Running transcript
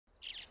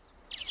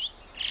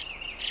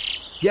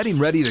Getting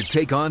ready to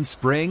take on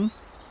spring?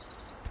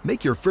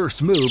 Make your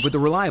first move with the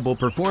reliable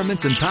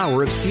performance and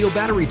power of Steel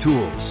battery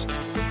tools.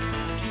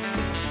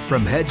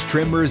 From hedge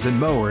trimmers and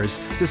mowers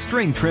to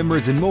string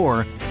trimmers and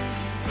more,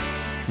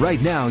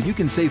 right now you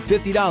can save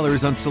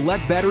 $50 on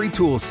select battery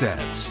tool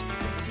sets.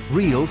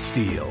 Real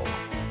Steel.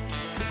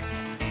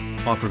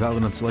 Offer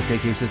valid on select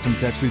AK system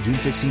sets through June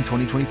 16,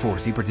 2024.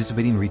 See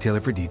participating retailer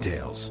for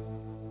details.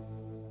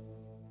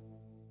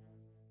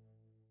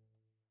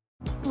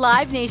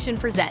 Live Nation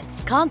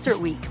presents Concert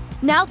Week.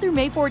 Now through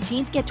May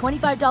 14th, get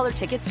 $25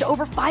 tickets to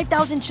over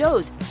 5,000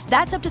 shows.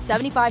 That's up to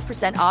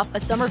 75% off a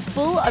summer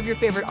full of your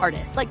favorite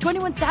artists like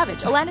 21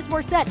 Savage, Alanis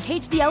Morissette,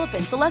 Cage the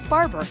Elephant, Celeste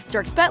Barber,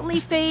 Dierks Bentley,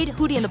 Fade,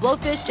 Hootie and the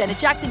Blowfish, Janet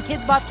Jackson,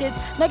 Kids Bop Kids,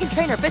 Meghan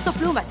Trainor, Bissell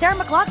Pluma, Sarah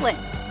McLachlan.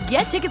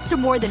 Get tickets to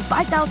more than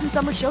 5,000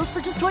 summer shows for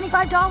just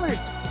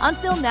 $25. On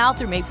sale now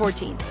through May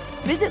 14th.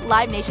 Visit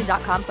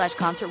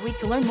LiveNation.com/Concert Week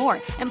to learn more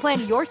and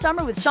plan your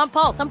summer with Sean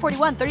Paul, Sum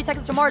 41, 30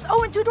 Seconds to Mars,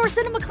 and Two Door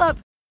Cinema Club.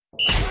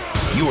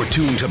 You're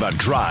tuned to The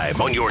Drive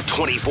on your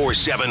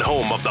 24/7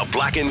 home of the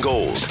black and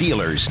gold.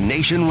 Steelers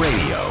Nation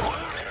Radio.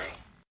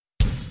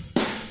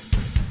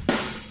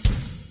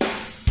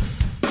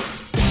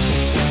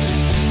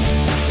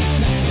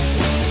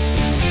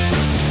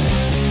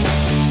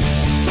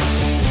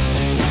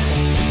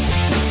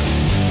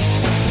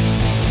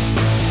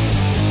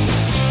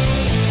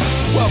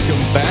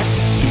 Welcome back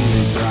to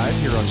The Drive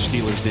here on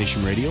Steelers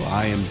Nation Radio.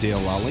 I am Dale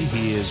Lally.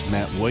 He is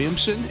Matt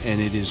Williamson, and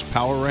it is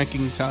Power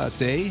Ranking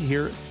Day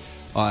here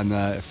on,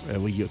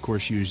 we, of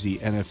course, use the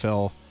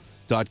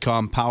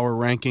NFL.com Power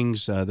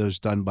Rankings, those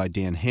done by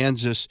Dan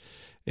Hanzus.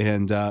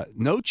 And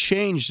no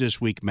change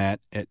this week, Matt,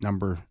 at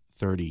number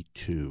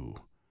 32.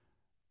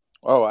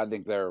 Oh, I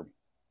think they're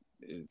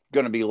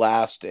going to be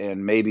last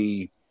and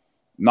maybe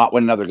not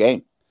win another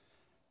game.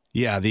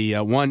 Yeah, the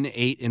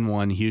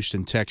 1-8-1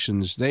 Houston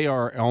Texans, they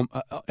are,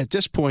 at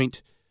this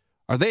point,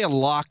 are they a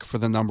lock for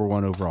the number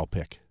one overall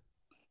pick?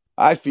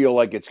 I feel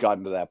like it's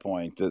gotten to that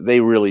point. They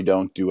really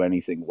don't do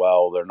anything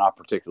well. They're not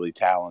particularly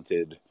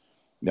talented.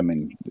 I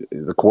mean,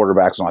 the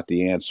quarterback's not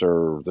the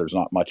answer. There's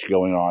not much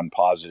going on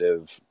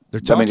positive. They're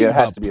talking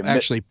about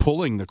actually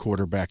pulling the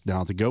quarterback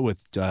now to go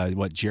with,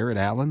 Jared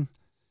Allen?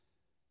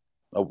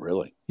 Oh,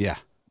 really? Yeah.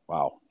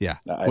 Wow. Yeah.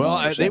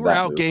 Well, they were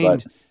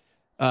outgained.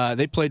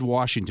 They played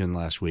Washington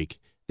last week.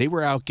 They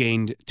were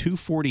outgained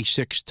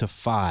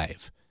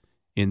 246-5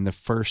 in the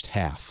first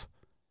half.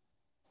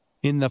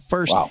 In the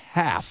first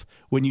half,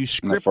 when you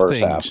script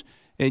things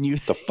and you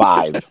the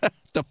five,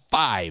 the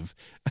five,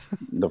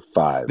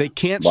 they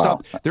can't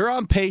stop. They're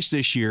on pace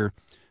this year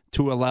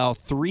to allow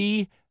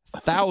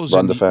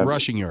 3,000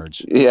 rushing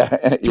yards. Yeah,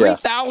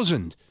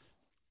 3,000.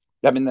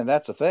 I mean,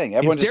 that's the thing.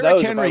 Everyone if just Derrick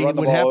knows Henry if I run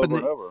the ball over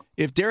and over.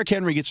 If Derrick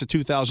Henry gets to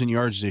 2,000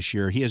 yards this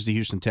year, he has the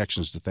Houston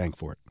Texans to thank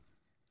for it.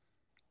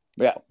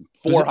 Yeah,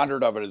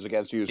 400 of it is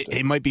against Houston.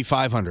 It might be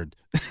 500.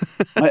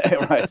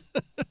 Right.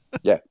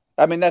 Yeah.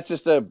 I mean, that's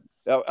just a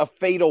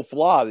fatal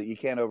flaw that you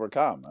can't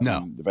overcome. I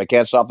mean, if I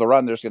can't stop the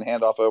run, they're just going to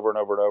hand off over and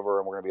over and over,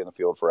 and we're going to be in the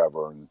field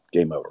forever and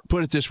game over.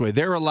 Put it this way.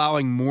 They're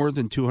allowing more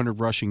than 200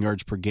 rushing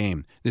yards per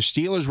game. The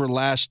Steelers were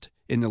last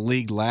in the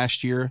league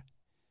last year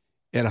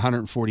at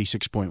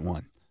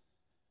 146.1.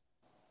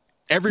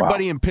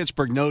 Everybody in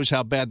Pittsburgh knows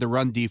how bad the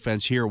run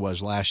defense here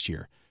was last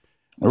year.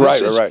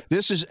 Right.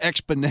 This is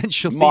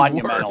exponentially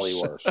monumentally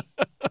worse.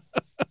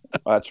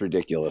 That's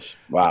ridiculous.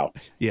 Wow.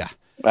 Yeah.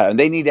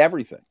 They need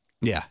everything.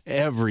 Yeah,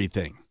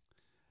 everything.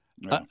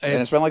 Yeah.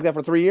 And it's been like that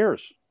for 3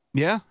 years.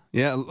 Yeah.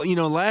 You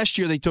know, last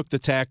year they took the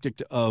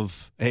tactic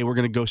of, hey, we're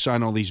going to go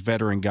sign all these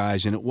veteran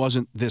guys, and it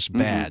wasn't this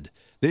bad. Mm-hmm.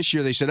 This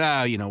year they said,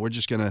 we're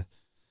just going to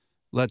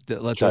let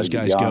those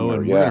guys go,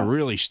 and we're going to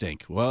really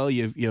stink. Well,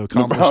 you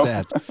accomplished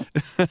that.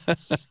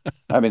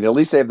 I mean, at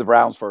least they have the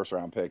Browns'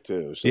 first-round pick,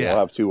 too, so they'll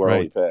have 2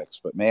 early picks.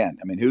 But, man,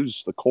 I mean,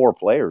 who's the core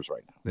players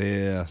right now?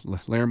 Yeah,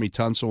 Laramie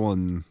Tunsil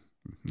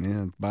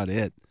and, about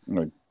it.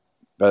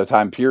 By the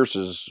time Pierce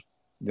is,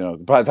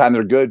 by the time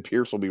they're good,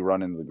 Pierce will be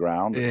running to the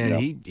ground.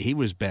 And he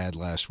was bad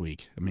last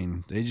week. I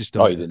mean, they just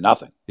don't. Oh, he did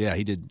nothing. Yeah,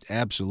 he did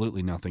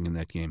absolutely nothing in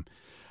that game.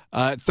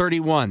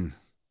 31,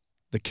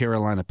 the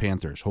Carolina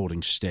Panthers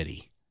holding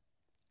steady.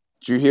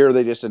 Did you hear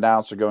they just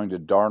announced they're going to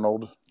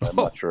Darnold? I'm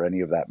not sure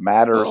any of that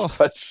matters.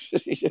 But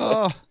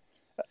the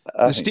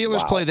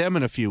Steelers play them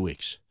in a few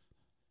weeks.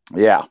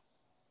 Yeah.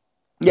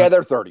 Yeah,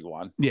 they're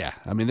 31. Yeah,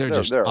 I mean, they're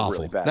just awful.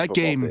 Really bad that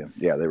game, team.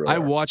 Yeah, they really I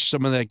are. watched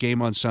some of that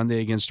game on Sunday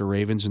against the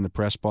Ravens in the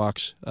press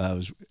box. Oh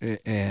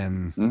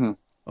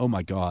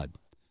my God.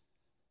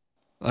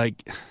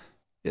 Like,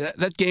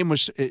 that game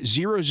was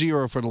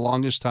 0-0 for the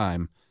longest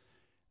time.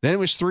 Then it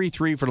was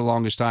 3-3 for the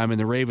longest time, and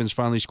the Ravens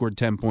finally scored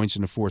 10 points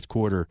in the fourth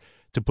quarter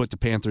to put the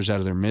Panthers out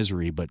of their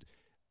misery. But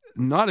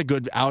not a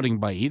good outing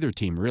by either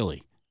team,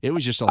 really. It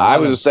was just a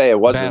lot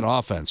of bad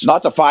offense.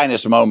 Not the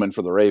finest moment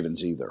for the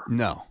Ravens either.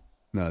 No,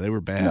 they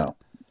were bad. No.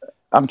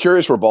 I'm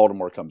curious where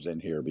Baltimore comes in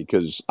here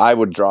because I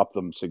would drop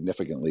them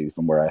significantly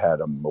from where I had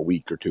them a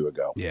week or two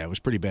ago. Yeah, it was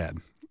pretty bad.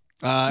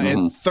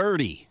 And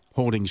 30,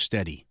 holding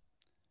steady,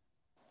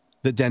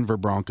 the Denver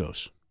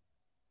Broncos.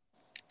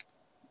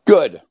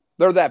 Good.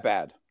 They're that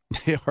bad.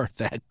 They are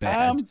that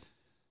bad.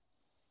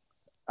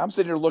 I'm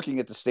sitting here looking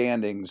at the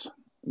standings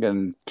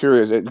and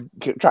curious,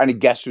 trying to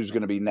guess who's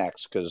going to be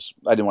next because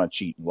I didn't want to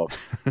cheat and look.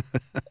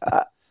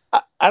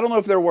 I don't know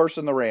if they're worse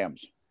than the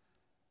Rams.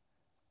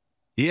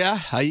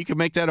 Yeah, you can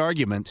make that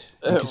argument.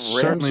 You can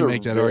certainly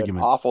make that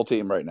argument. Awful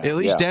team right now. At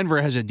least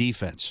Denver has a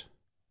defense.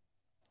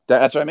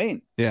 That's what I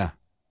mean. Yeah.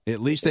 At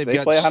least they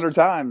play 100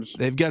 times.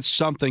 They've got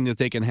something that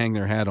they can hang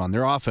their hat on.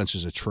 Their offense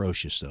is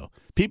atrocious, though.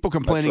 People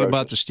complaining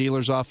about the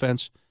Steelers'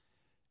 offense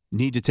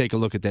need to take a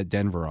look at that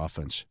Denver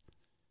offense.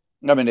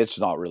 I mean, it's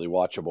not really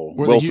watchable.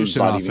 Or the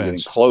Houston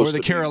offense. Or the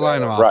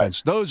Carolina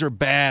offense. Right. Those are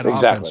bad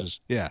offenses.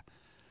 Yeah.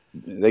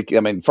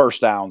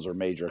 First downs are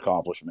major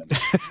accomplishments.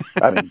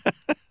 I mean,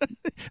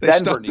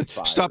 Denver needs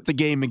fired. Stop the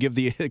game and give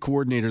the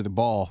coordinator the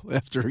ball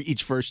after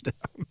each first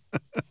down.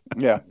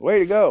 Yeah, way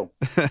to go.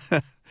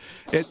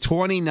 At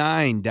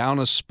 29, down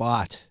a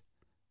spot,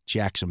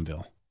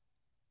 Jacksonville.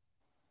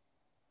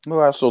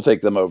 Well, I'll still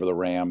take them over the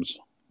Rams.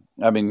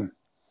 I mean,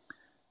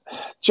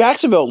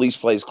 Jacksonville at least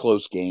plays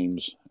close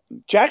games.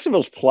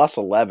 Jacksonville's plus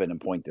 11 in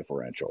point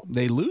differential.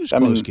 They lose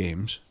close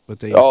games, but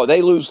they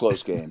lose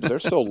close games. They're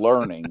still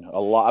learning a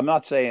lot. I'm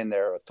not saying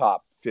they're a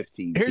top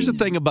 15 Here's team.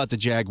 the thing about the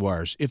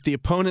Jaguars. If the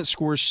opponent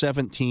scores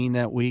 17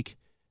 that week,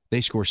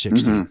 they score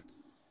 16. Mm-hmm.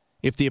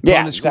 If the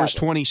opponent scores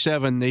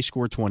 27, they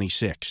score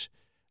 26.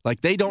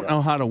 Like, they don't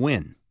know how to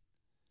win.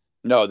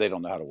 No, they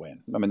don't know how to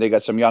win. I mean, they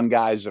got some young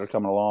guys that are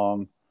coming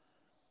along.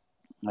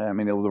 I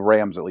mean, the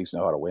Rams at least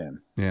know how to win.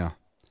 Yeah.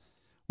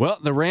 Well,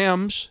 the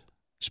Rams,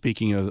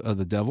 speaking of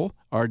the devil,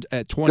 are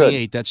at 28.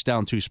 Good. That's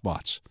down 2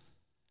 spots.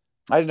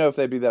 I didn't know if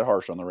they'd be that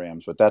harsh on the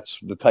Rams, but that's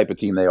the type of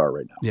team they are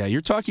right now. Yeah,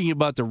 you're talking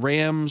about the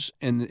Rams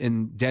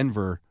and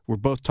Denver were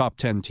both top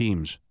 10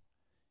 teams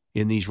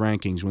in these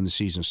rankings when the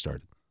season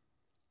started.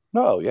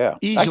 Oh, yeah.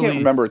 I can't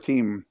remember a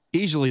team.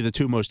 Easily the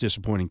 2 most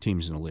disappointing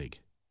teams in the league.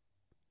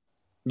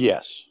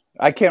 Yes.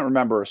 I can't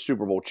remember a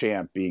Super Bowl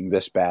champ being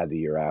this bad the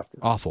year after.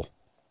 Awful.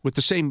 With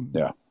the same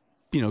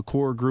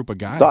core group of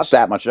guys. Not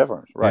that much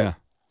difference, right? Yeah.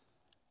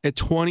 At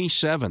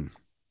 27,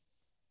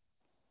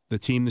 the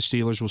team the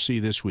Steelers will see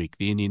this week,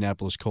 the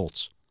Indianapolis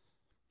Colts.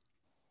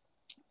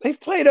 They've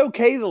played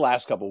okay the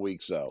last couple of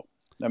weeks, though.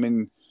 I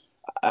mean,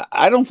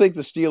 I don't think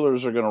the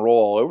Steelers are going to roll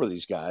all over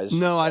these guys.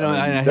 No, I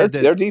don't.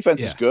 Their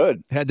defense is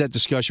good. Had that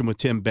discussion with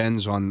Tim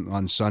Benz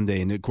on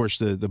Sunday, and of course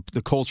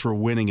the Colts were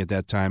winning at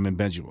that time, and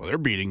Benz, they're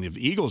beating the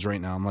Eagles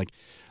right now. I'm like,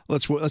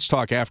 let's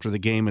talk after the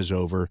game is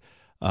over.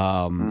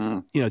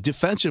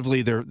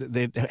 Defensively, there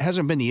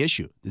hasn't been the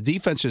issue. The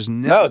defense is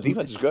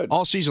defense is good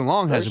all season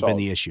long. Hasn't been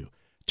the issue.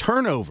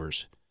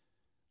 Turnovers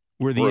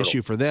were the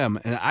issue for them,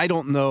 and I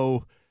don't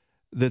know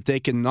that they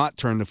can not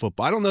turn the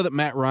football. I don't know that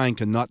Matt Ryan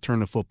can not turn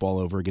the football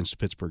over against the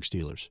Pittsburgh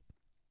Steelers.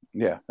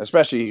 Yeah,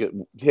 especially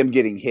him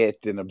getting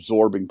hit and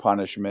absorbing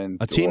punishment.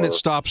 A team that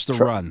stops the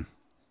run.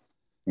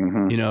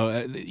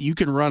 Mm-hmm. You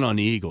can run on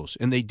the Eagles,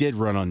 and they did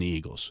run on the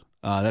Eagles.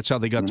 That's how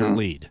they got their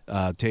lead.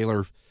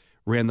 Taylor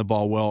ran the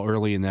ball well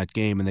early in that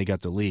game, and they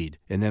got the lead.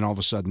 And then all of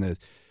a sudden,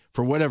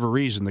 for whatever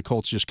reason, the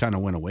Colts just kind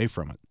of went away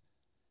from it.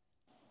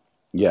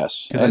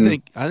 Yes,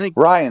 and I think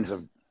Ryan's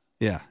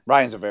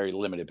a very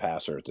limited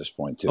passer at this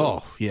point too.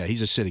 Oh yeah,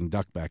 he's a sitting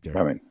duck back there.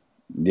 I mean,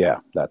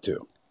 yeah, that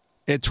too.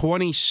 At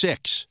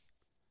 26,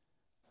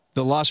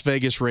 the Las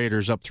Vegas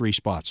Raiders up 3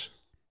 spots.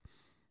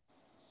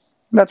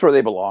 That's where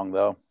they belong,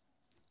 though.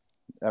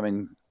 I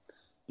mean,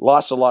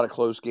 lost a lot of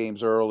close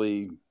games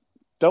early.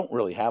 Don't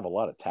really have a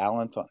lot of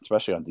talent,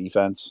 especially on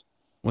defense.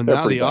 Well,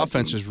 now the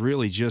offense is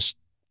really just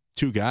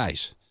 2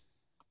 guys.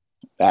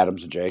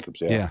 Adams and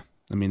Jacobs, yeah. Yeah,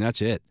 I mean,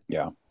 that's it.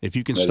 Yeah. If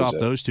you can stop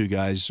those 2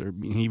 guys, or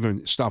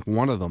even stop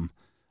one of them,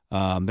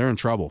 they're in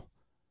trouble.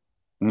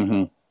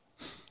 Mm-hmm.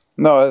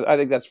 No, I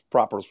think that's a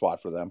proper spot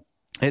for them.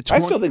 I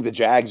still think the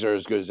Jags are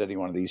as good as any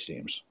one of these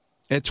teams.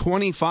 At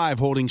 25,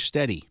 holding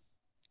steady,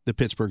 the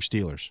Pittsburgh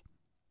Steelers.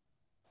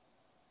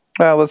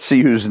 Well, let's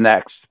see who's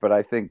next. But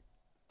I think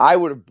I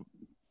would have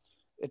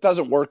 – it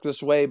doesn't work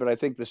this way, but I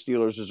think the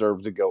Steelers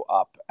deserve to go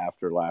up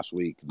after last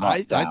week.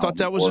 I thought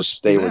that was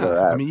stay where they're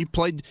at. I mean,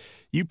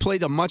 you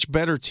played a much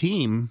better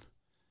team,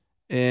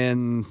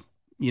 and,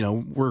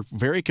 were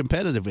very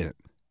competitive in it.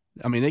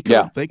 I mean, they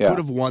could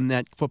have won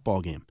that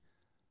football game.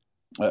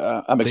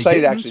 I'm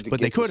excited actually to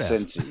get to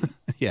Cincy.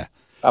 Yeah.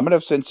 I'm going to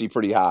have Cincy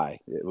pretty high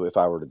if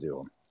I were to do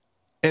them.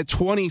 At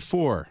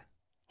 24,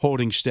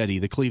 holding steady,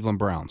 the Cleveland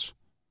Browns.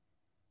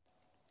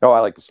 Oh, I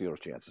like the Steelers'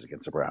 chances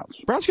against the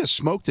Browns. Browns got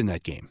smoked in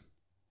that game.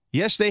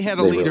 Yes, they had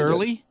a lead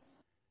early,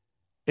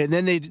 and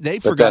then they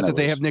forgot that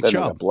they have Nick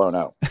Chubb. They got blown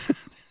out.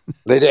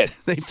 They did.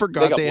 They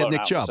forgot they had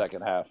Nick Chubb. In the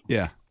second half.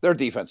 Yeah. Their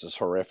defense is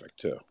horrific,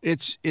 too.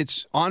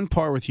 It's on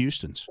par with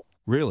Houston's,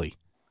 really.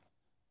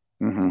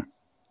 Mm-hmm.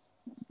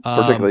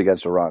 Particularly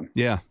against the run.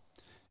 Yeah.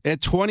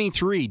 At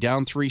 23,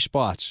 down 3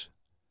 spots,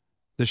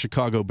 the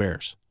Chicago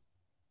Bears.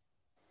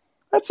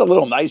 That's a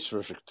little nice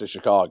to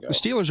Chicago. The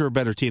Steelers are a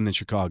better team than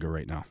Chicago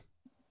right now.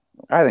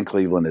 I think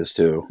Cleveland is,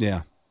 too.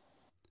 Yeah.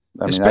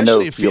 I mean,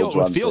 especially if Fields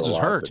is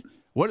hurt.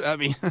 What I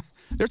mean,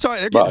 they're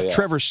getting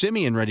Trevor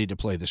Siemian ready to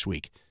play this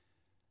week.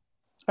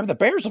 I mean, the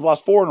Bears have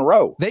lost 4 in a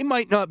row. They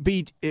might not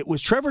beat it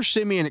with Trevor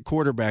Siemian at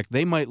quarterback.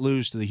 They might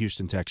lose to the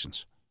Houston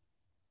Texans.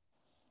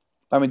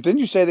 I mean, didn't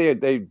you say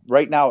they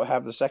right now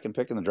have the second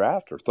pick in the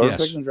draft or third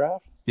pick in the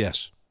draft?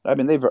 Yes. I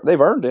mean,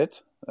 they've earned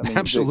it. I mean,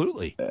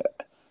 Absolutely.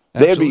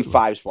 They'd be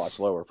 5 spots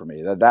lower for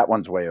me. That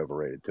one's way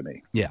overrated to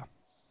me. Yeah.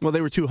 Well,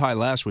 they were too high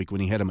last week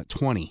when he had them at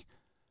 20.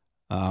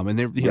 And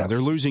they're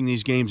losing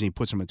these games and he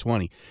puts them at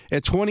 20.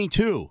 At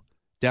 22,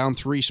 down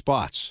 3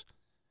 spots.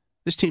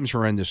 This team's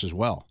horrendous as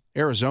well.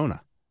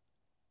 Arizona.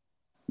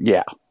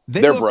 Yeah.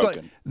 They're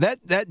broken.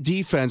 That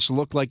defense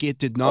looked like it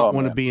did not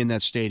want to be in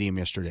that stadium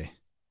yesterday.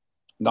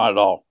 Not at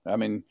all. I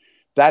mean,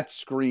 that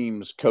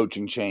screams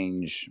coaching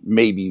change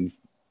maybe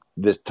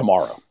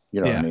tomorrow.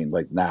 You know what I mean?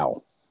 Like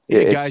now.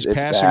 Guys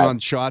passing on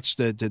shots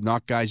that did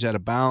knock guys out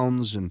of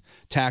bounds and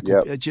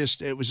tackle.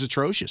 Yep. It was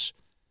atrocious.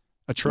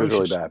 Atrocious. It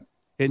was really bad.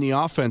 And the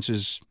offense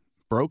is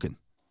broken.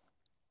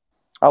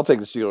 I'll take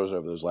the Steelers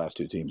over those last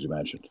 2 teams you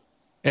mentioned.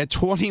 At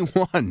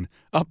 21,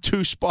 up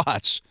 2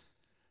 spots,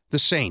 the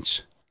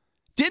Saints.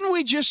 Didn't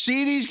we just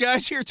see these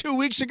guys here 2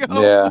 weeks ago?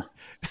 Yeah.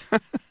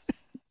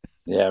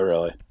 Yeah,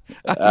 really.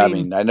 I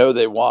mean, I know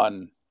they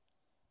won,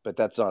 but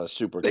that's not a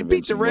super convincing They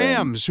beat the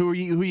Rams, win.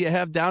 who you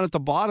have down at the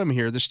bottom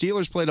here. The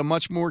Steelers played a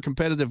much more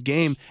competitive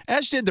game,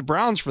 as did the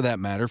Browns for that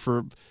matter,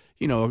 for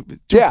 2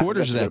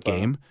 quarters of that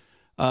game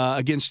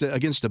against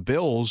the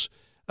Bills.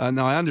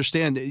 Now, I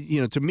understand,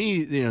 to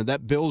me,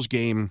 that Bills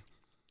game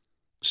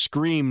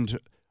screamed,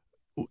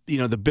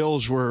 the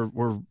Bills were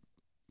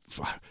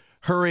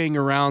hurrying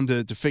around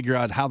to figure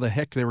out how the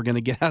heck they were going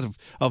to get out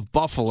of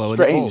Buffalo.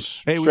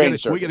 Strange.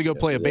 We got to go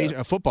play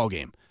a football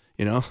game,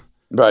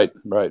 Right.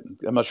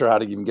 I'm not sure how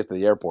to even get to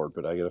the airport,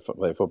 but I got to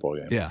play a football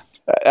game. Yeah.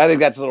 I think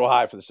that's a little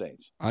high for the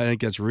Saints. I think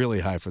that's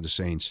really high for the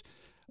Saints.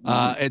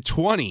 At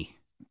 20,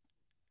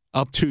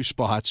 up 2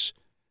 spots,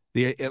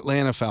 the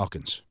Atlanta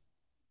Falcons.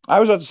 I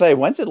was about to say,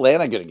 when's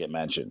Atlanta going to get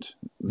mentioned?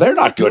 They're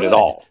not good at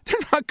all. They're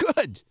not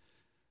good.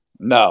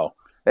 No.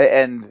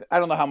 And I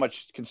don't know how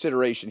much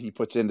consideration he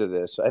puts into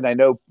this. And I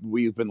know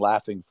we've been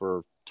laughing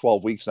for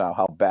 12 weeks now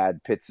how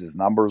bad Pitts'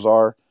 numbers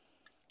are.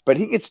 But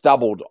he gets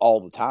doubled all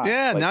the time.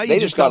 Yeah, now they you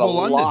just got a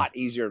London. lot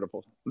easier to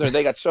play.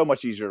 They got so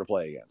much easier to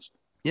play against.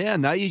 Yeah,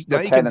 now you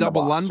can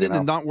double London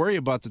and not worry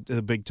about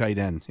the big tight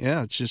end.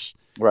 Yeah, it's just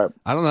right.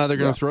 I don't know how they're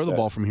going to throw the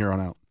ball from here on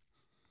out.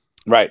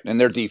 Right, and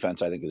their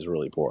defense I think is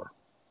really poor.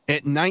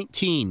 At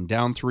 19,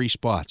 down 3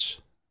 spots,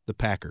 the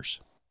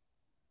Packers.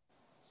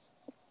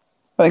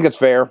 I think it's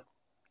fair.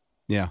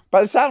 Yeah.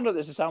 By the sound of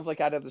this, it sounds like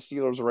I'd have the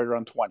Steelers right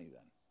around 20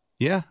 then.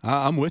 Yeah,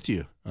 I'm with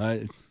you.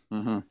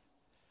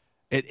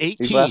 At 18,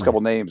 these last couple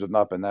names have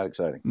not been that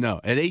exciting.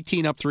 No, at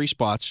 18, up 3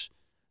 spots.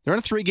 They're on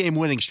a 3-game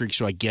winning streak,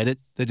 so I get it.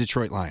 The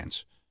Detroit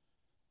Lions.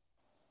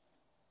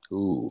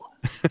 Ooh.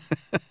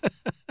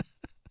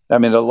 I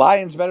mean, the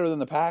Lions better than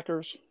the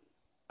Packers?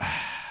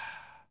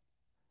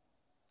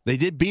 They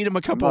did beat them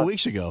a couple of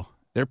weeks ago.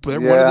 They're one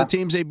of the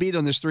teams they beat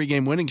on this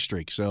 3-game winning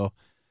streak. So,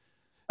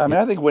 I mean,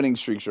 I think winning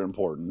streaks are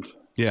important.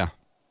 Yeah.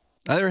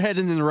 They're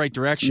heading in the right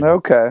direction.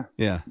 Okay.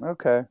 Yeah.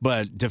 Okay.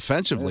 But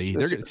defensively,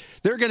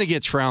 they're going to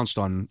get trounced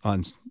on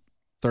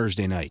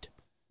Thursday night.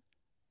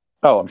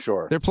 Oh, I'm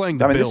sure. They're playing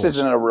the Bills. This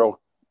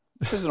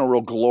isn't a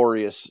real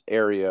glorious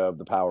area of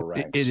the power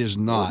ranks. It is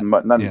not.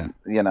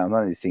 None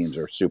of these teams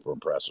are super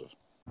impressive.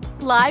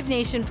 Live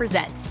Nation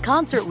presents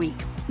Concert Week.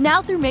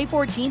 Now through May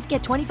 14th,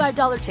 get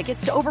 $25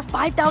 tickets to over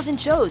 5,000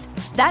 shows.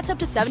 That's up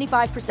to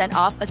 75%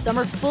 off a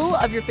summer full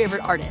of your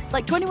favorite artists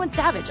like 21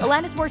 Savage,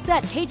 Alanis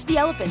Morissette, Cage the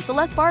Elephant,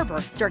 Celeste Barber,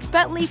 Dierks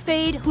Bentley,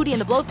 Fade, Hootie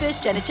and the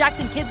Blowfish, Janet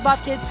Jackson, Kids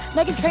Bop Kids,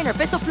 Meghan Trainor,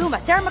 Peso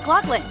Pluma, Sarah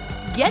McLachlan.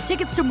 Get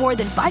tickets to more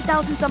than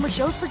 5,000 summer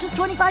shows for just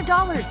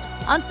 $25.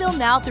 Until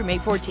now through May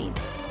 14th.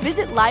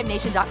 Visit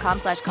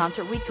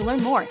LiveNation.com/Concert Week to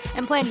learn more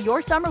and plan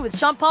your summer with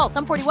Sean Paul,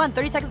 Sum 41,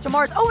 30 Seconds to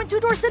Mars, and Two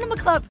Door Cinema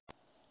Club.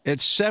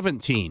 It's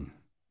 17.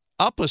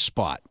 Up a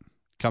spot,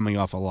 coming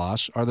off a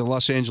loss, are the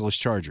Los Angeles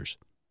Chargers.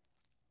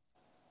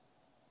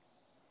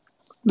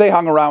 They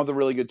hung around with a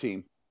really good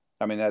team.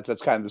 I mean,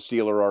 that's kind of the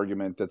Steeler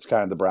argument. That's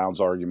kind of the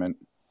Browns argument.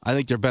 I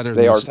think they're better.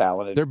 They are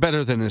talented. They're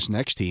better than this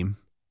next team.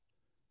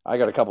 I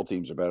got a couple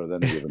teams that are better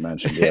than you even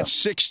mentioned. Yeah. It's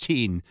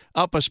 16.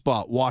 Up a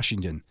spot,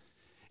 Washington.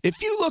 If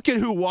you look at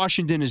who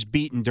Washington has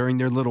beaten during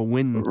their little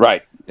win,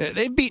 right?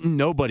 They've beaten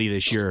nobody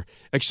this year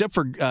except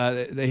for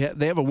they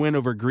have a win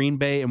over Green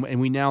Bay, and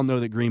we now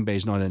know that Green Bay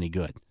is not any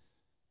good.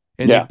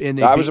 And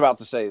I was about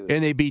to say that.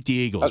 And they beat the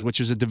Eagles, which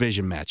is a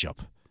division matchup.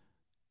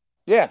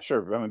 Yeah,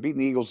 sure. I mean, beating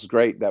the Eagles is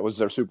great. That was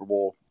their Super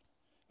Bowl,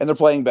 and they're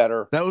playing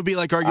better. That would be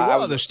like arguing,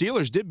 the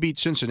Steelers did beat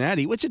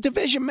Cincinnati. What's a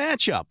division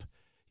matchup?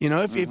 You know,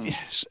 I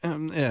was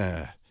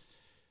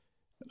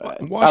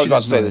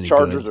about to say the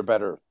Chargers are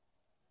better.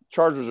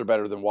 Chargers are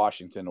better than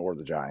Washington or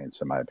the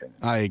Giants, in my opinion.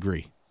 I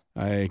agree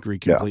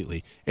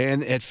completely. Yeah.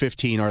 And at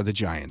 15 are the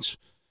Giants,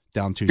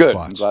 down 2 Good.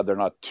 spots. I'm glad they're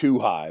not too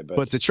high.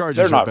 But the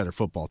Chargers are a better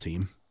football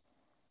team.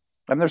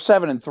 And they're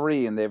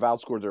 7-3, and they've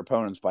outscored their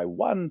opponents by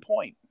 1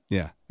 point.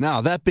 Yeah.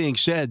 Now, that being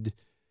said,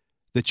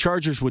 the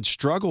Chargers would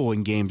struggle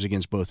in games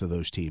against both of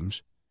those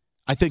teams.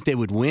 I think they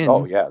would win.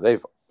 Oh, yeah.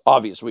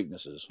 obvious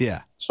weaknesses.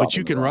 Yeah, but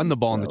you can run the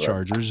ball in the right.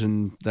 Chargers,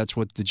 and that's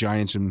what the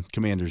Giants and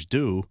Commanders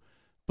do.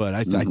 But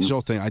I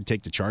still think I'd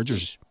take the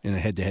Chargers in a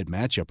head-to-head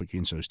matchup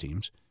against those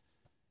teams.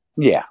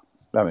 Yeah.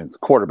 I mean, the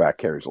quarterback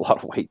carries a lot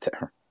of weight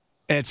there.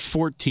 At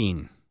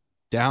 14,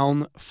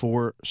 down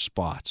 4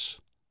 spots,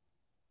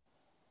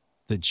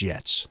 the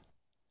Jets.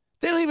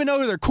 They don't even know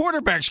who their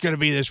quarterback's going to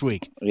be this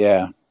week.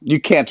 Yeah. You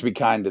can't be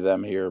kind to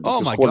them here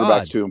because my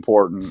quarterback's God. too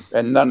important,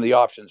 and none of the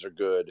options are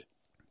good,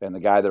 and the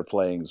guy they're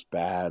playing is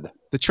bad.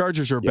 The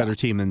Chargers are a better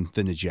team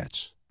than the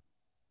Jets.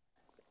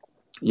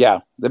 Yeah.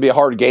 That'd be a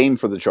hard game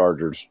for the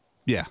Chargers.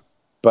 Yeah.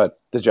 But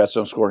the Jets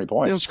don't score any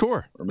points. They don't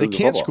score. Or move They the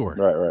can't football.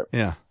 score. Right.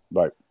 Yeah.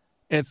 Right.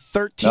 At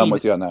 13, No, I'm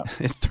with you on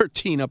that. At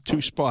 13, up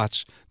 2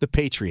 spots, the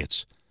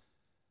Patriots.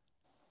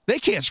 They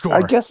can't score.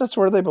 I guess that's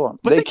where they belong.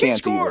 But they can't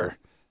score.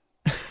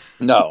 Either.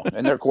 No,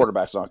 and their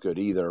quarterback's not good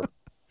either.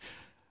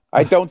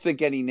 I don't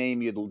think any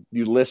name you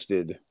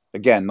listed,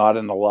 again, not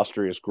an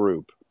illustrious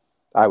group,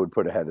 I would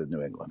put ahead of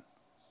New England.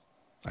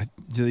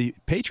 The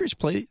Patriots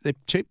play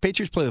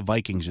the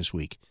Vikings this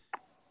week.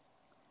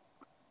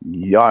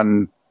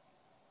 On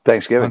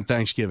Thanksgiving. On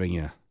Thanksgiving,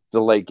 yeah. It's a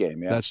late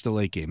game, yeah. That's the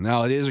late game.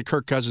 Now, it is a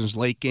Kirk Cousins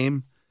late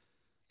game,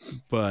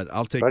 but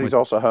But he's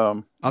also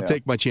home. I'll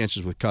take my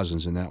chances with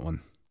Cousins in that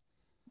one.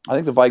 I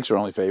think the Vikes are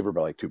only favored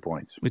by like 2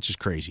 points. Which is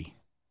crazy.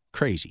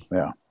 Crazy.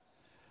 Yeah.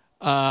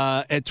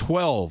 At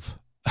 12,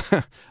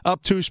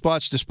 up 2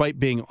 spots despite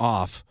being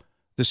off,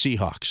 the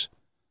Seahawks.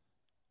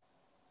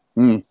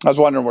 I was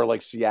wondering where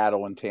like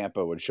Seattle and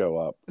Tampa would show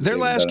up. Their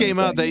last game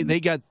out, they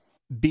got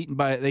beat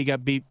by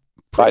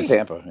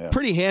Tampa, yeah.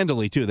 Pretty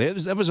handily, too.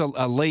 That was a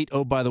late,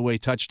 oh, by the way,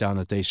 touchdown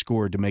that they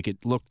scored to make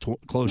it look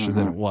closer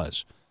than it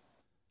was.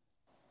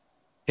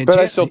 And but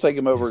I still take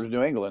him over to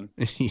New England.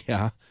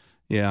 Yeah.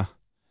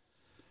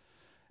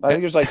 I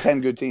think there's like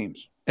 10 good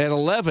teams. At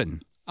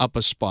 11, up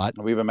a spot.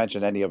 We haven't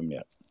mentioned any of them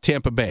yet.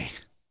 Tampa Bay.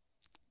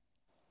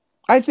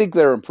 I think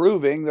they're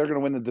improving. They're going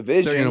to win the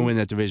division. They're going to win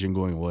that division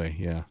going away,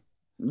 yeah.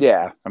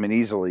 Yeah, I mean,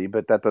 easily,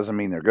 but that doesn't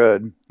mean they're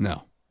good.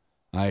 No,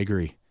 I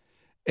agree.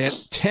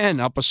 At 10,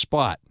 up a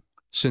spot,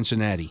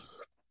 Cincinnati.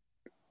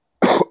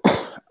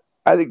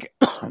 I think,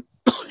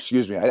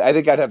 excuse me, I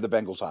think I'd have the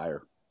Bengals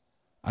higher.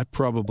 I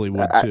probably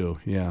would too,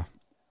 yeah.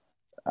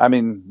 I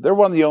mean, they're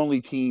one of the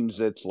only teams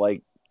that's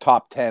like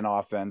top 10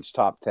 offense,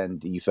 top 10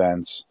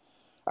 defense.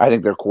 I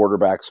think their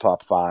quarterback's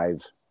top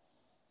 5.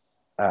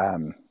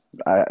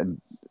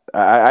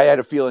 I had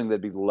a feeling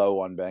they'd be low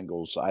on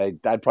Bengals.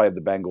 I'd probably have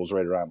the Bengals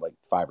right around like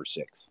 5 or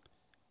 6.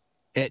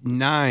 At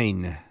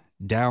 9,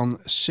 down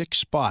 6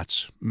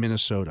 spots,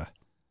 Minnesota.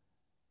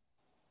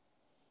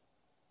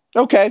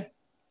 Okay.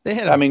 They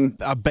had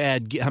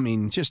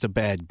just a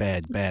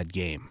bad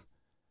game.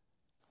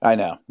 I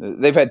know.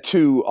 They've had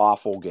 2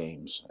 awful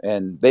games,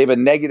 and they have a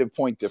negative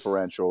point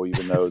differential,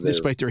 even though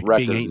despite their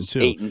record being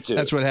 8-2.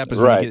 That's what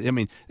happens. Right.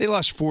 When they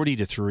lost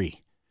 40-3.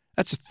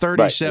 That's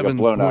 37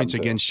 points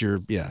against your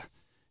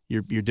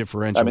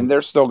differential. I mean,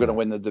 they're still going to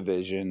win the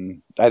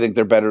division. I think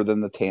they're better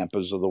than the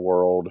Tampas of the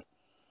world.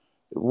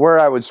 Where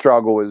I would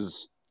struggle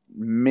is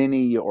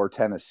Minnie or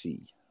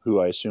Tennessee, who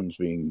I assume is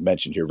being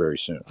mentioned here very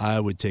soon. I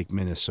would take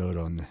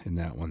Minnesota in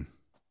that one.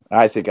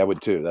 I think I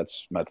would too.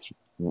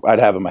 I'd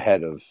have them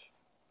ahead of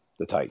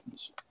the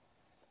Titans.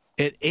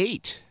 At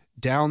 8,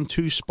 down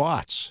 2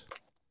 spots,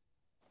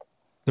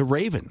 the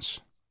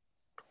Ravens.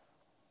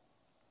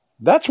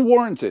 That's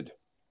warranted.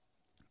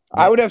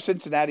 I would have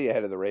Cincinnati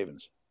ahead of the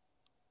Ravens.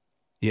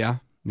 Yeah.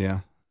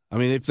 I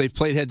mean, they've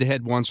played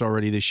head-to-head once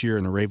already this year,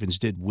 and the Ravens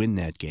did win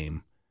that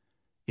game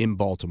in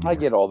Baltimore. I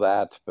get all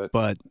that,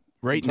 but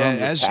right now,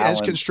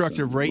 as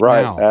constructive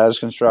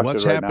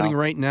what's happening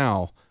right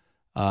now?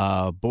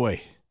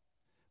 Boy,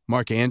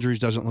 Mark Andrews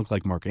doesn't look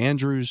like Mark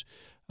Andrews.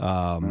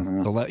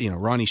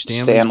 Ronnie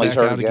Stanley's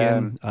back out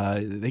again.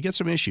 They get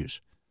some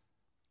issues.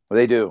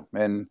 They do,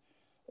 and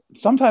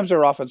sometimes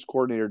their offense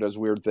coordinator does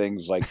weird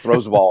things, like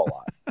throws the ball a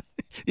lot.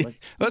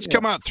 Let's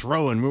come out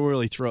throwing. We're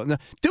really throwing. Now,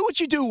 do what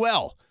you do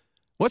well.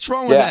 What's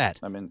wrong with that?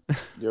 I mean,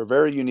 you're a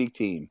very unique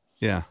team.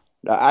 Yeah.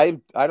 I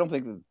don't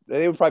think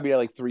they would probably be at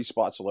like 3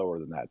 spots lower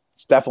than that.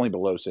 It's definitely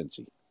below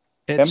Cincy.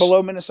 And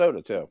below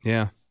Minnesota, too.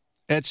 Yeah.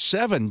 At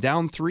 7,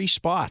 down 3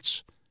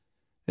 spots.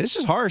 This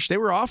is harsh. They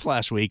were off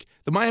last week.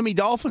 The Miami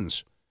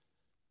Dolphins.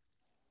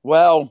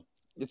 Well,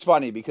 it's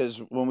funny because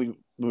when we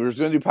were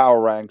going to do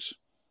power ranks,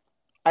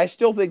 I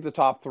still think the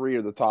top 3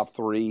 are the top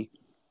 3.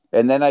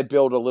 And then I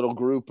build a little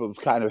group of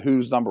kind of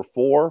who's number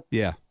 4.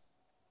 Yeah.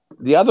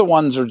 The other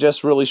ones are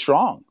just really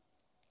strong.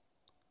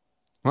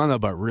 I don't know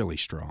about really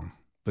strong,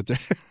 but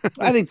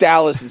I think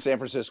Dallas and San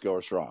Francisco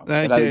are strong.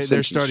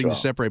 They're starting to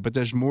separate, but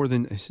is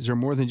there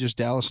more than just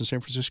Dallas and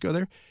San Francisco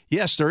there?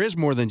 Yes, there is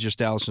more than just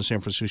Dallas and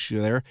San Francisco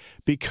there,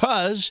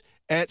 because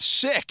at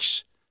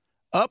 6,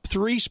 up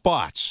 3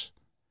 spots,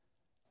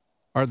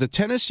 are the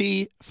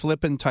Tennessee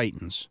flippin'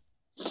 Titans.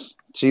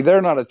 See,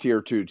 they're not a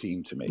tier 2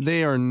 team to me.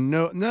 They are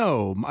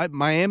no.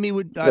 Miami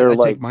would. I'd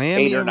take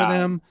Miami over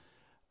them.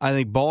 I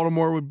think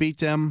Baltimore would beat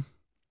them.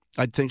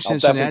 I think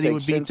Cincinnati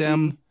would beat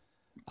them.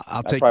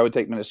 I probably would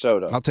take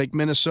Minnesota. I'll take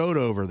Minnesota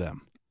over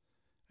them.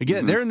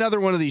 Again, they're another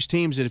one of these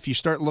teams that if you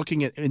start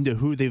looking into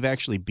who they've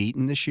actually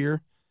beaten this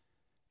year,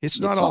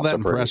 it's not all that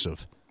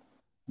impressive.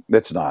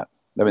 It's not.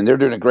 I mean, they're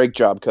doing a great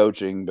job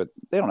coaching, but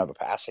they don't have a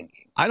passing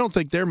game. I don't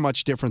think they're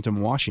much different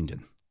than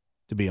Washington,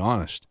 to be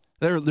honest.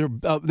 They're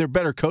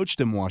better coached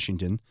than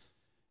Washington,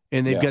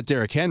 and they've got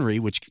Derrick Henry,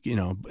 which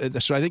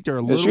so I think they're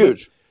a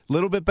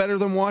little bit better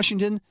than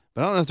Washington,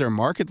 but I don't know if they're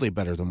markedly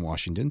better than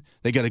Washington.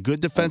 They got a good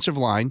defensive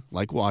line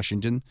like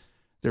Washington.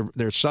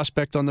 They're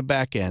suspect on the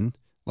back end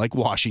like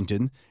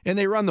Washington, and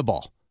they run the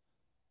ball.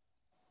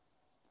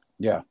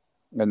 Yeah,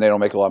 and they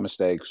don't make a lot of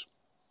mistakes.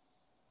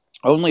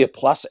 Only a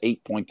plus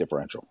 8 point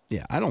differential.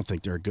 Yeah, I don't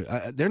think they're good.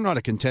 They're not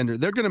a contender.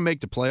 They're going to make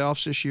the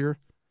playoffs this year,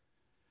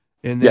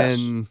 and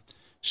then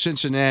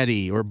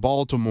Cincinnati or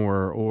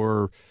Baltimore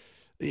or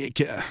I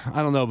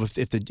don't know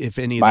if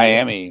any of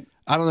Miami.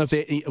 I don't know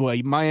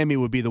if Miami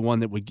would be the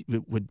one that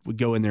would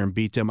go in there and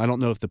beat them. I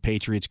don't know if the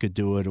Patriots could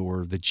do it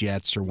or the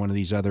Jets or one of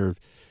these other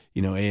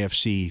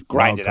AFC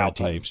grinded out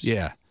teams. types.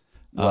 Yeah,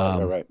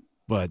 right.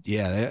 But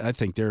yeah, I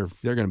think they're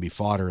going to be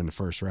fodder in the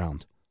first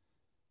round.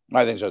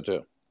 I think so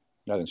too.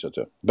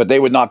 But they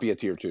would not be a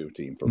tier 2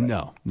 team for me.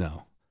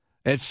 No.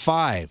 At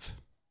 5,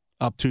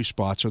 up 2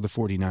 spots are the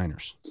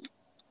 49ers.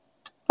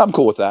 I'm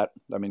cool with that.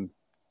 I mean,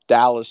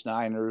 Dallas,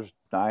 Niners,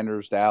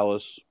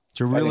 Dallas.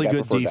 It's a really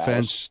good defense.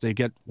 Dallas. They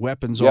get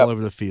weapons all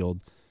over the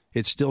field.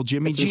 It's still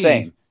Jimmy G.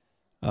 Insane.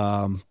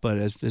 But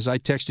as I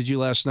texted you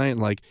last night,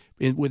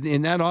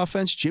 in that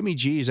offense, Jimmy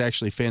G is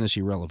actually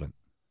fantasy relevant.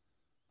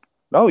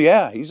 Oh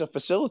yeah, he's a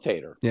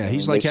facilitator. Yeah,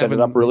 he's they set it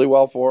up really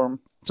well for him.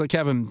 It's like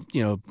having,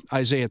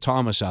 Isaiah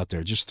Thomas out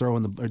there just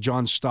throwing or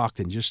John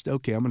Stockton.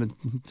 I'm going to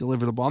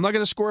deliver the ball. I'm not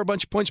going to score a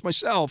bunch of points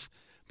myself,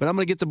 but I'm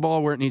going to get the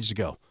ball where it needs to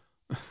go.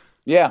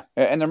 Yeah,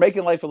 and they're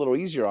making life a little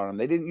easier on them.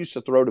 They didn't used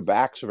to throw to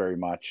backs very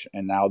much,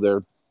 and now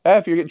they're,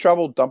 if you get in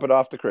trouble, dump it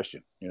off to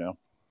Christian,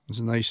 It's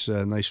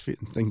a nice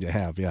thing to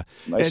have, yeah.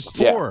 Nice, At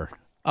 4,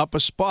 up a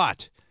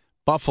spot,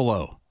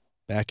 Buffalo,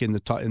 back in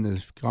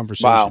the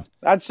conversation. Wow,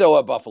 I'd still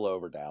have Buffalo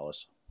over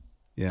Dallas.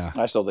 Yeah.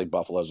 I still think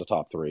Buffalo's the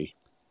top 3.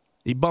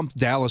 He bumped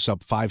Dallas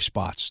up 5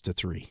 spots to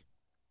 3.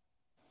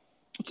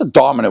 It's a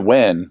dominant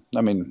win.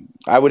 I mean,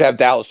 I would have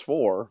Dallas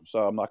 4,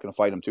 so I'm not going to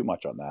fight him too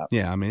much on that.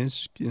 Yeah, I mean,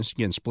 it's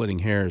again splitting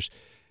hairs.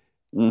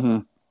 Mm-hmm.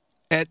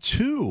 At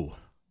 2,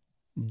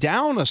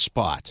 down a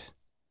spot,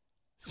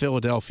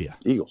 Philadelphia.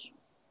 Eagles.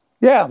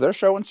 Yeah, they're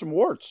showing some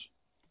warts.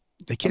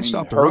 They can't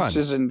stop the run. Hurts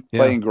isn't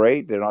playing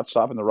great. They're not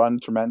stopping the run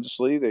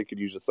tremendously. They could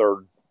use a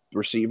third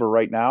receiver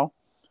right now.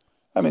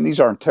 I mean, these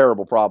aren't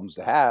terrible problems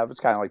to have. It's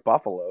kind of like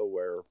Buffalo,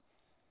 where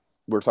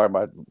we're talking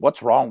about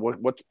what's wrong.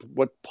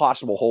 What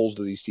possible holes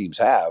do these teams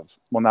have?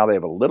 Well, now they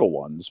have a little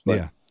ones.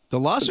 But, the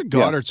loss of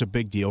Goddard's a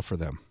big deal for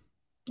them.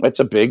 It's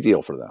a big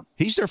deal for them.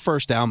 He's their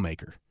first down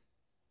maker.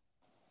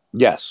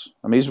 Yes,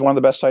 I mean he's one of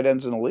the best tight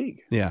ends in the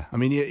league. Yeah, I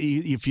mean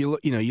if you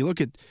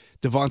look at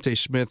Devontae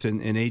Smith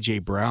and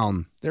AJ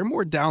Brown, they're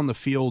more down the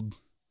field.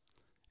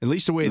 At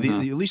least the way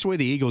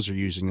the Eagles are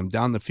using them,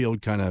 down the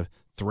field kind of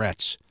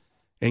threats.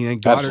 And then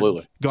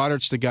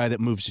Goddard's the guy that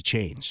moves the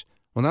chains.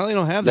 Well, now they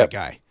don't have that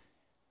guy.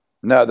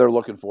 No, they're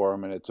looking for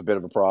him, and it's a bit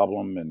of a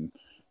problem, and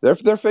they're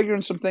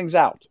figuring some things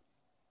out.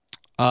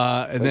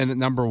 And then at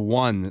number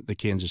 1, the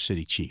Kansas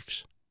City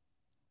Chiefs.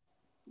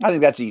 I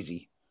think that's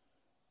easy.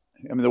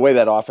 I mean, the way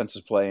that offense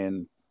is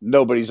playing,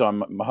 nobody's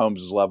on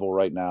Mahomes' level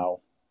right now.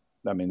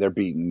 I mean, they're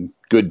beating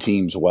good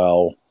teams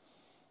well.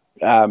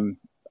 I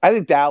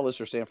think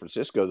Dallas or San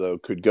Francisco, though,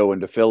 could go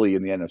into Philly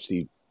in the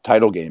NFC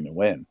title game and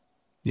win.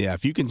 Yeah,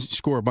 if you can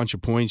score a bunch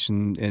of points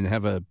and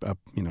have a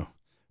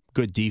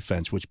good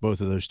defense, which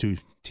both of those two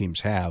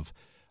teams have,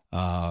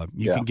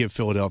 you can give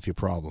Philadelphia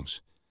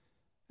problems.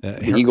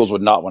 The Eagles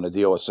would not want to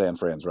deal with San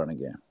Fran's running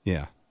game.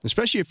 Yeah,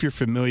 especially if you're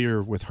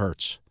familiar with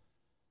Hurts.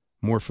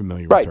 More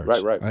familiar with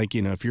Hurts. Right. Like,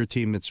 if you're a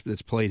team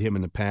that's played him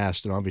in the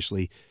past, and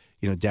obviously,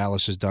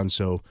 Dallas has done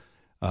so,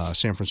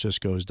 San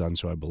Francisco has done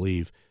so, I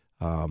believe.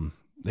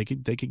 They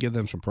could give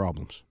them some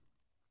problems.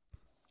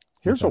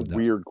 Here's a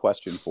weird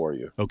question for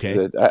you. Okay.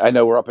 That I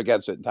know we're up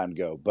against it and time to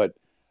go, but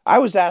I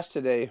was asked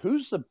today,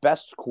 who's the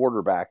best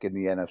quarterback in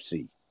the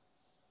NFC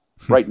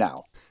right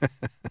now?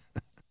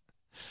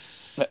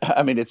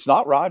 I mean, it's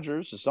not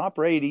Rodgers, it's not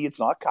Brady, it's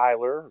not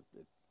Kyler.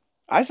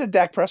 I said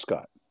Dak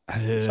Prescott.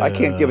 So I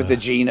can't give it to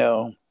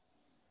Geno.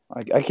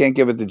 I can't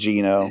give it to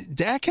Geno.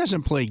 Dak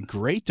hasn't played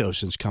great, though,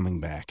 since coming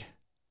back.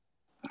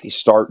 He's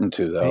starting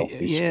to, though.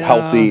 He's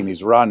healthy and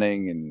he's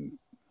running. And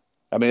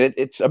I mean,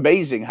 it's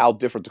amazing how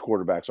different the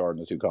quarterbacks are in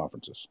the two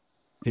conferences.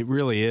 It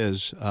really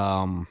is.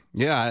 I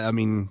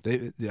mean,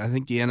 I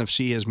think the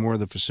NFC has more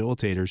of the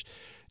facilitators.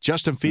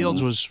 Justin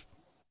Fields was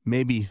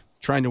maybe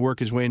trying to work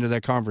his way into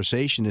that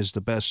conversation as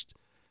the best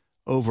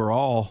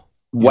overall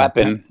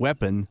weapon,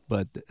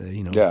 but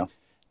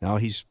now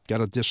he's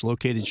got a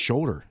dislocated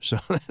shoulder, so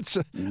that's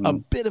a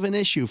bit of an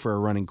issue for a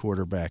running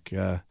quarterback.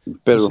 Bit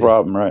of a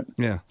problem, right?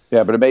 Yeah,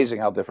 but amazing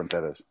how different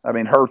that is. I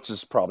mean, Hurts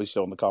is probably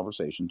still in the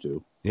conversation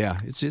too. Yeah,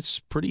 it's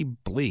pretty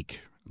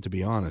bleak, to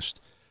be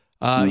honest.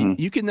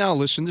 You can now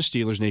listen to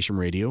Steelers Nation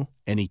Radio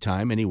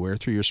anytime, anywhere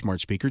through your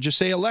smart speaker. Just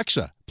say,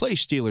 Alexa, play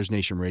Steelers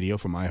Nation Radio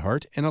from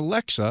iHeart, and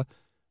Alexa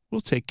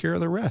will take care of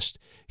the rest.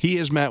 He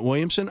is Matt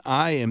Williamson.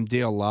 I am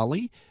Dale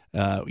Lally.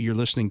 You're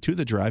listening to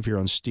The Drive here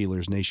on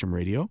Steelers Nation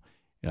Radio.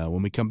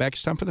 When we come back,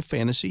 it's time for the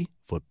Fantasy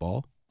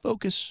Football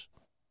Focus.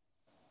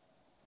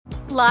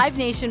 Live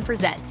Nation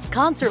presents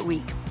Concert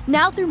Week.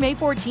 Now through May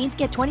 14th,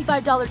 get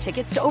 $25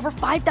 tickets to over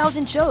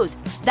 5,000 shows.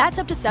 That's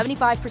up to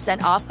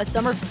 75% off a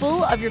summer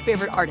full of your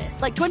favorite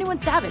artists like 21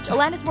 Savage,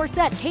 Alanis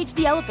Morissette, Cage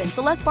the Elephant,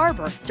 Celeste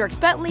Barber, Dierks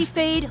Bentley,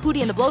 Fade,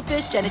 Hootie and the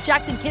Blowfish, Janet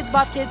Jackson, Kidz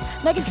Bop Kids,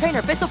 Meghan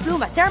Trainor, Peso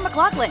Pluma, Sarah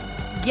McLachlan.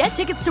 Get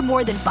tickets to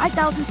more than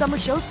 5,000 summer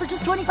shows for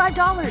just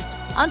 $25.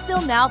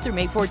 Until now through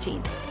May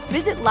 14th.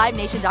 Visit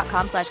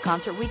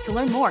LiveNation.com/Concert Week to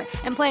learn more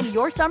and plan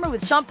your summer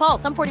with Sean Paul,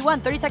 Sum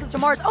 41, 30 Seconds to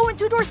Mars, and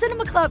Two Door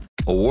Cinema Club.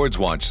 Awards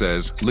Watch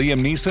says Liam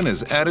Neeson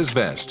is at his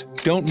best.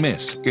 Don't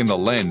miss In the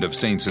Land of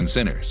Saints and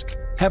Sinners.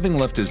 Having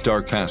left his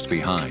dark past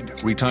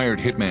behind, retired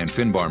hitman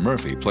Finbar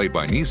Murphy, played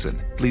by Neeson,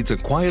 leads a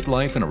quiet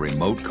life in a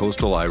remote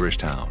coastal Irish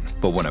town.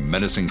 But when a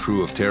menacing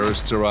crew of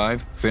terrorists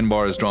arrive,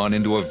 Finbar is drawn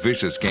into a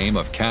vicious game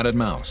of cat and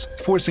mouse,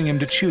 forcing him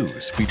to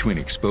choose between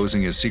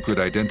exposing his secret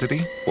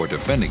identity or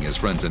defending his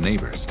friends and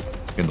neighbors.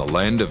 In the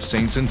Land of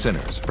Saints and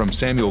Sinners, from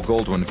Samuel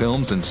Goldwyn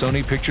Films and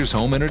Sony Pictures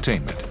Home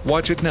Entertainment.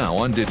 Watch it now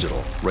on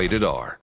digital. Rated R.